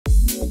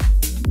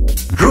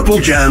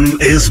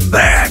DrupalJam is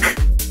back.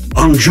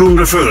 On June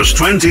the 1st,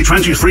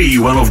 2023,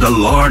 one of the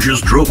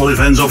largest Drupal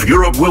events of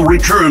Europe will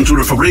return to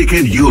the Fabriek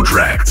in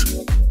Utrecht.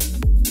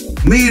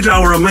 Meet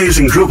our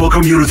amazing Drupal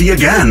community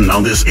again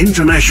on this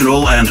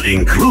international and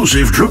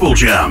inclusive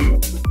DrupalJam.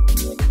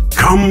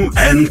 Come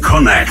and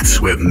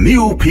connect with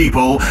new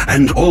people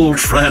and old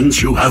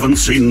friends you haven't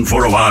seen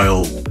for a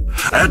while.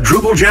 At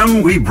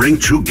DrupalJam, we bring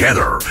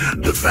together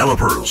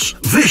developers,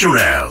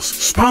 visionaries,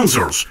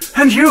 sponsors,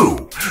 and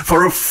you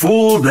for a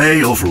full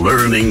day of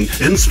learning,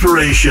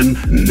 inspiration,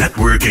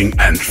 networking,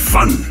 and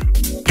fun.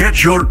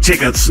 Get your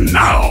tickets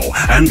now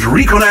and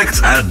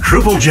reconnect at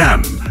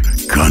DrupalJam.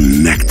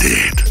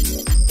 Connected.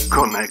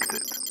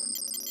 Connected.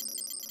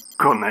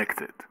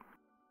 Connected.